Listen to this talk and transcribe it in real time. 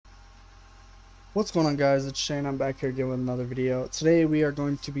What's going on, guys? It's Shane. I'm back here again with another video. Today we are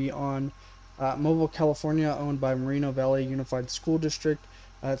going to be on Moval, California, owned by Moreno Valley Unified School District.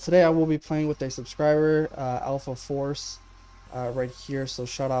 Today I will be playing with a subscriber, Alpha Force, right here, so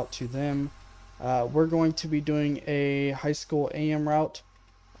shout out to them. We're going to be doing a high school AM route.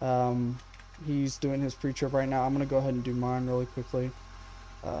 Um, he's doing his pre-trip right now. I'm going to go ahead and do mine really quickly.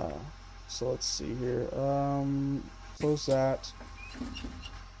 Uh, so let's see here. Close that.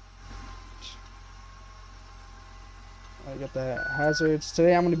 I got the hazards.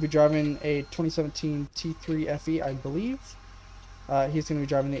 Today I'm going to be driving a 2017 T3 FE, I believe. He's going to be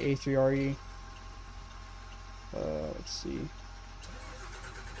driving the A3 RE. Let's see.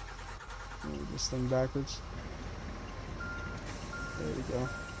 Move this thing backwards. There we go.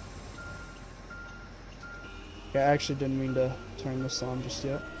 Yeah, I actually didn't mean to turn this on just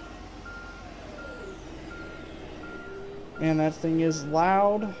yet. Man, that thing is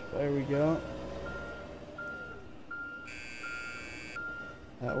loud. There we go.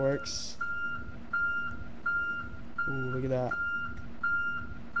 That works. Ooh, look at that.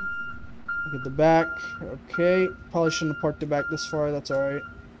 Look at the back. Okay. Probably shouldn't have parked it back this far. That's alright.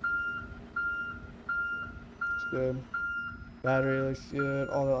 It's good. Battery looks good.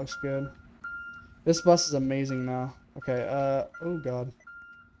 All that looks good. This bus is amazing now. Okay, oh god.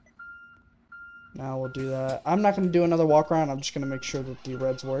 Now we'll do that. I'm not going to do another walk around. I'm just going to make sure that the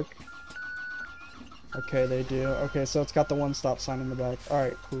reds work. Okay, they do. Okay, so it's got the one stop sign in the back.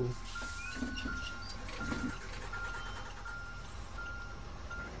 Alright, cool.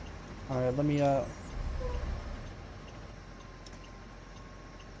 Alright, let me,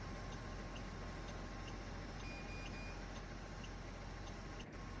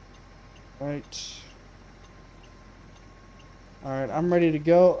 Alright. Alright, I'm ready to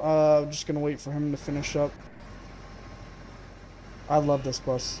go. I'm just going to wait for him to finish up. I love this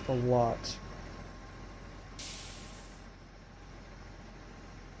bus a lot.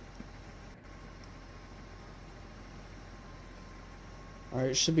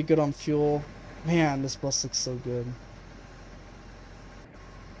 Alright, should be good on fuel. Man, this bus looks so good.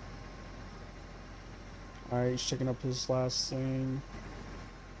 Alright, he's checking up his last thing.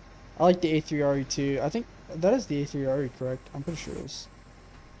 I like the A3RE too. I think that is the A3RE, correct? I'm pretty sure it is.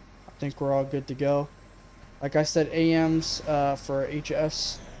 I think we're all good to go. Like I said, AMs for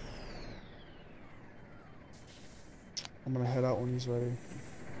HS. I'm gonna head out when he's ready.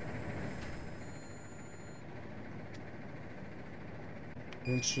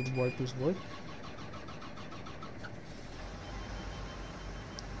 Windshield wipers work.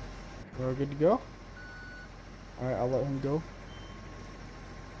 We're all good to go. Alright, I'll let him go.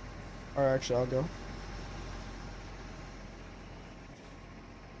 Or actually, I'll go.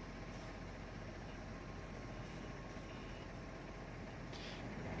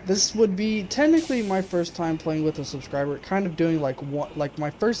 This would be technically my first time playing with a subscriber, kind of doing like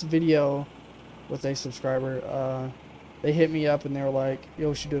my first video with a subscriber. They hit me up and they were like, yo,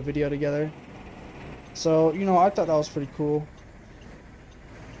 we should do a video together. So, you know, I thought that was pretty cool.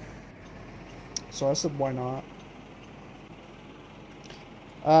 So I said, why not?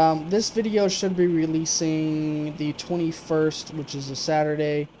 This video should be releasing the 21st, which is a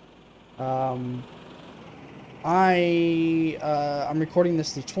Saturday. I'm recording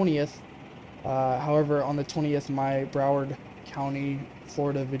this the 20th. However, on the 20th, my Broward County,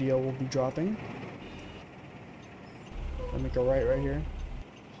 Florida video will be dropping. Let me go right here.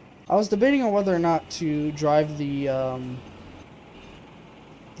 I was debating on whether or not to drive the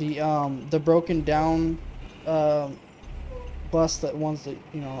broken down bus, that ones that,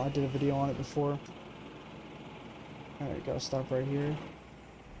 you know, I did a video on it before. Alright, gotta stop right here.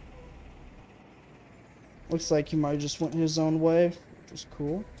 Looks like he might have just went his own way, which is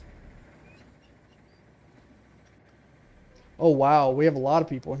cool. Oh wow, we have a lot of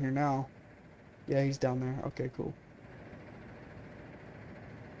people in here now. Yeah, he's down there. Okay, cool.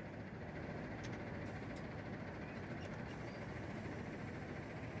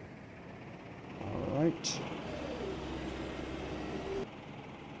 Alright.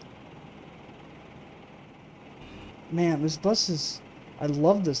 Man, this bus is... I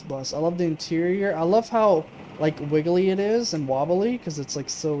love this bus. I love the interior. I love how, like, wiggly it is and wobbly, because it's, like,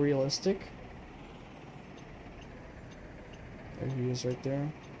 so realistic. There he is right there.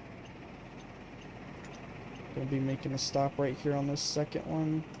 Gonna be making a stop right here on this second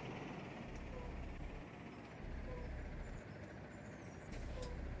one.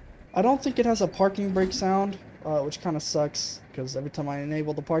 I don't think it has a parking brake sound, which kind of sucks, because every time I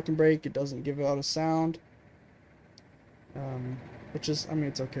enable the parking brake, it doesn't give out a sound. Which is, I mean,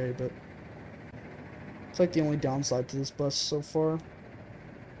 it's okay, but it's like the only downside to this bus so far.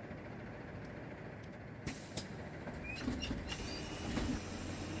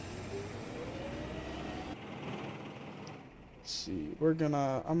 see. I'm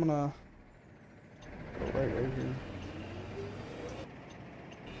gonna go right here.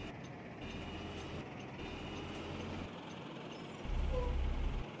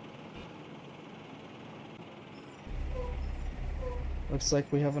 Looks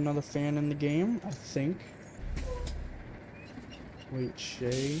like we have another fan in the game, I think. Wait,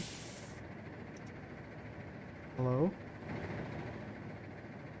 Shay. Hello?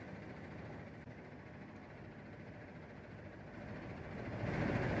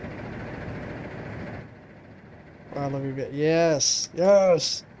 I love you. Yes!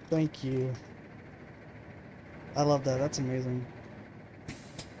 Yes! Thank you. I love that. That's amazing.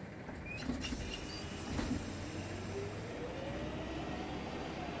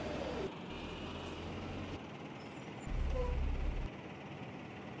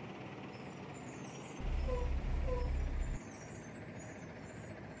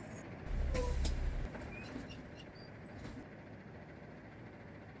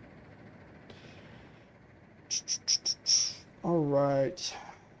 Alright.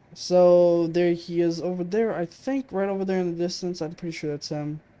 So there he is over there. I think right over there in the distance. I'm pretty sure that's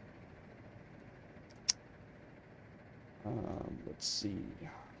him. Let's see.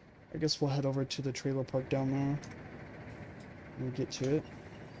 I guess we'll head over to the trailer park down there. We'll get to it.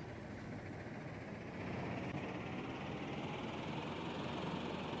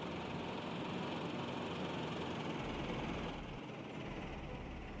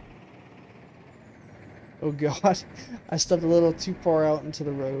 Oh god, I stepped a little too far out into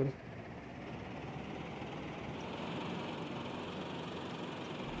the road.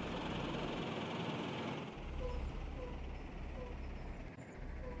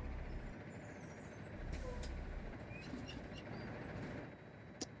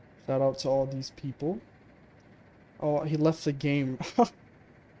 Shout out to all these people. Oh, he left the game.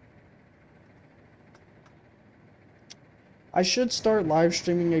 I should start live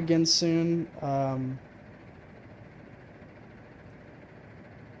streaming again soon.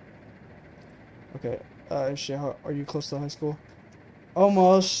 Okay, are you close to high school?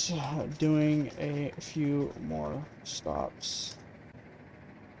 Almost. Doing a few more stops.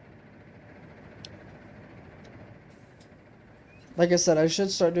 Like I said, I should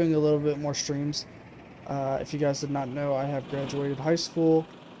start doing a little bit more streams. If you guys did not know, I have graduated high school.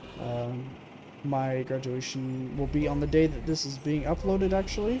 My graduation will be on the day that this is being uploaded,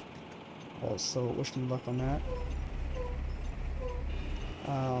 actually. So wish me luck on that.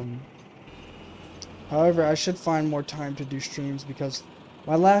 However, I should find more time to do streams because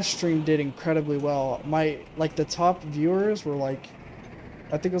my last stream did incredibly well. The top viewers were like,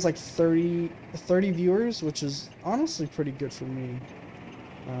 I think it was like 30 viewers, which is honestly pretty good for me.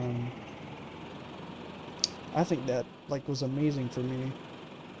 I think that was amazing for me.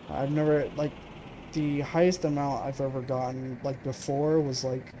 I've never the highest amount I've ever gotten before was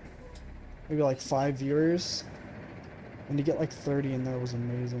maybe 5 viewers, and to get 30 in there was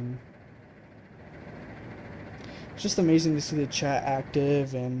amazing. It's just amazing to see the chat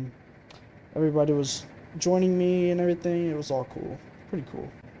active and everybody was joining me and everything. It was all cool, pretty cool.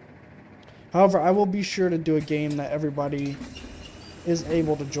 However, I will be sure to do a game that everybody is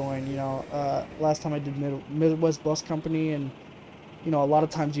able to join. You know, last time I did Midwest Bus Company, and you know, a lot of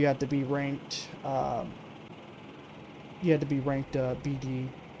times you had to be ranked. BD.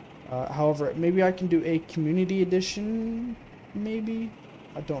 However, maybe I can do a community edition. Maybe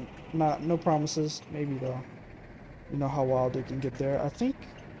no promises. Maybe though. You know how wild it can get there. I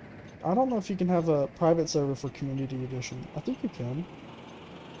don't know if you can have a private server for community edition. I think you can.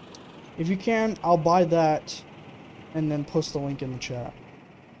 If you can, I'll buy that and then post the link in the chat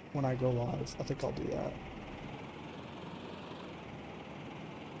when I go live. I think I'll do that.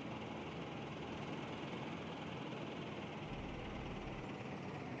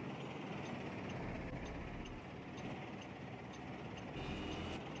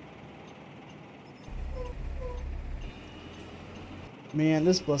 Man,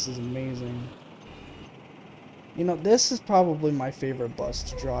 this bus is amazing. You know, this is probably my favorite bus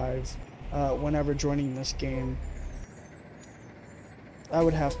to drive whenever joining this game. I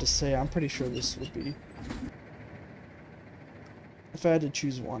would have to say, I'm pretty sure this would be. If I had to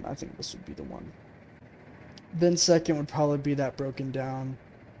choose one, I think this would be the one. Then second would probably be that broken down.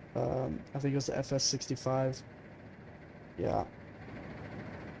 I think it was the FS65. Yeah.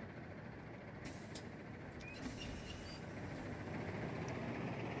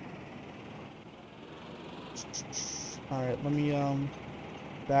 Alright, let me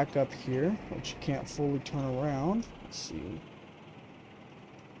back up here, which you can't fully turn around. Let's see.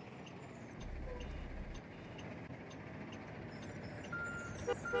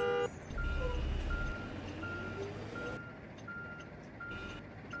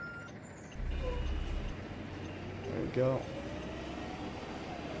 go.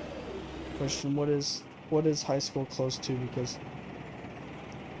 Question, what is high school close to? Because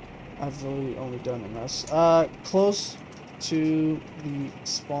I've really only done MS. Close to the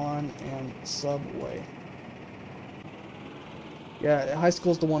spawn and subway. Yeah, high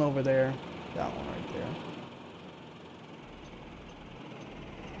school's the one over there. That one right there.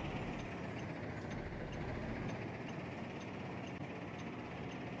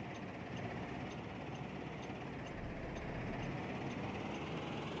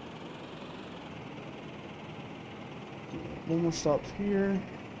 One more stop here.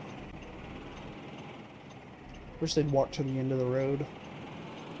 Wish they'd walk to the end of the road,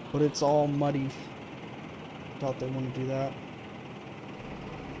 but it's all muddy. Doubt they want to do that.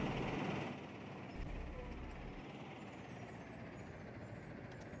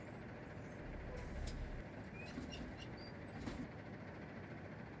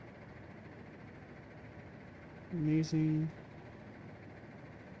 Amazing.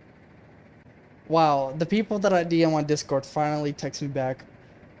 Wow, the people that I DM on Discord finally text me back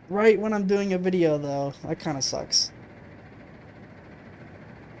right when I'm doing a video, though. That kind of sucks.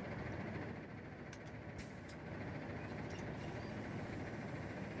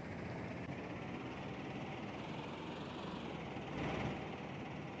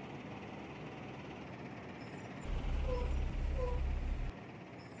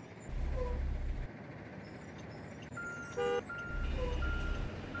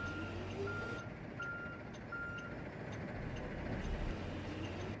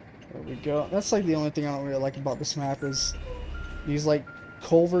 There we go. That's like the only thing I don't really like about this map is these like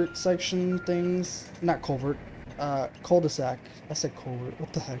culvert section things. Not culvert, cul-de-sac. I said culvert.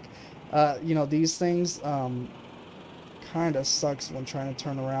 What the heck? You know, these things kind of sucks when trying to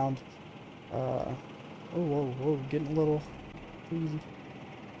turn around. Oh, whoa, getting a little crazy.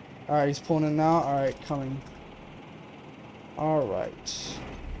 All right, he's pulling in now. All right, coming. All right.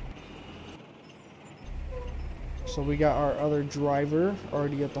 So we got our other driver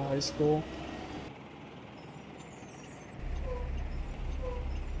already at the high school.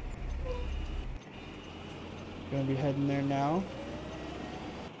 Gonna be heading there now.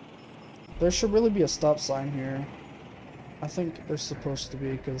 There should really be a stop sign here. I think there's supposed to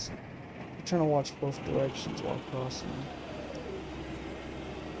be, because I'm trying to watch both directions while crossing.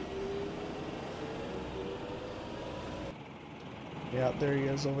 Yeah, there he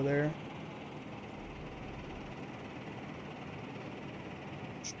is over there.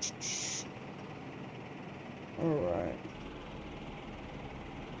 Alright.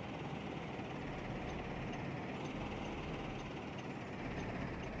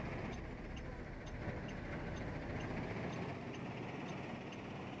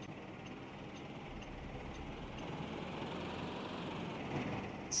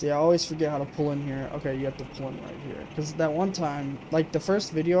 See, I always forget how to pull in here. Okay, you have to pull in right here. Because that one time, like the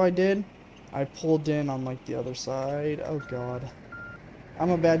first video I did, I pulled in on like the other side. Oh god. I'm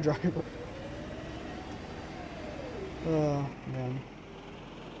a bad driver. Oh, man.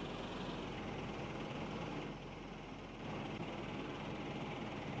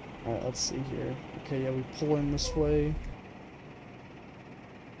 Alright, let's see here. Okay, yeah, we pull in this way.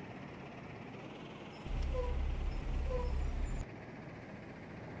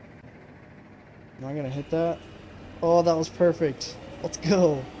 Am I gonna hit that? Oh, that was perfect. Let's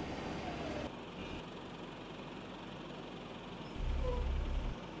go.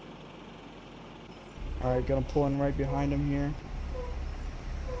 Alright, gonna pull in right behind him here.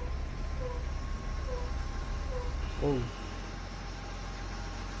 Whoa.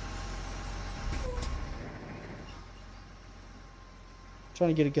 Trying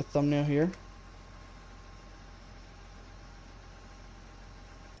to get a good thumbnail here.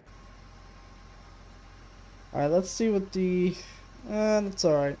 Alright, let's see what the... that's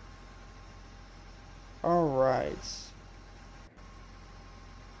alright. Alright.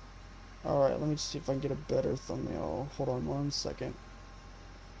 Alright, let me see if I can get a better thumbnail. Hold on one second.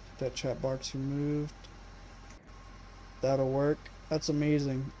 Get that chat box removed. That'll work. That's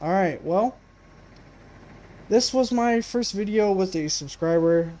amazing. Alright, well, this was my first video with a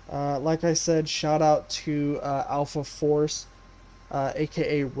subscriber. Like I said, shout out to Alpha Force,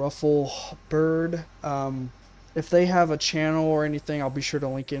 aka Ruffle Bird. If they have a channel or anything, I'll be sure to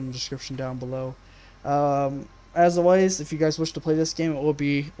link it in the description down below. As always, if you guys wish to play this game, it will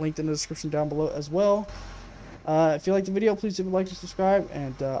be linked in the description down below as well. If you liked the video, please leave a like and subscribe,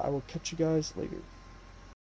 and I will catch you guys later.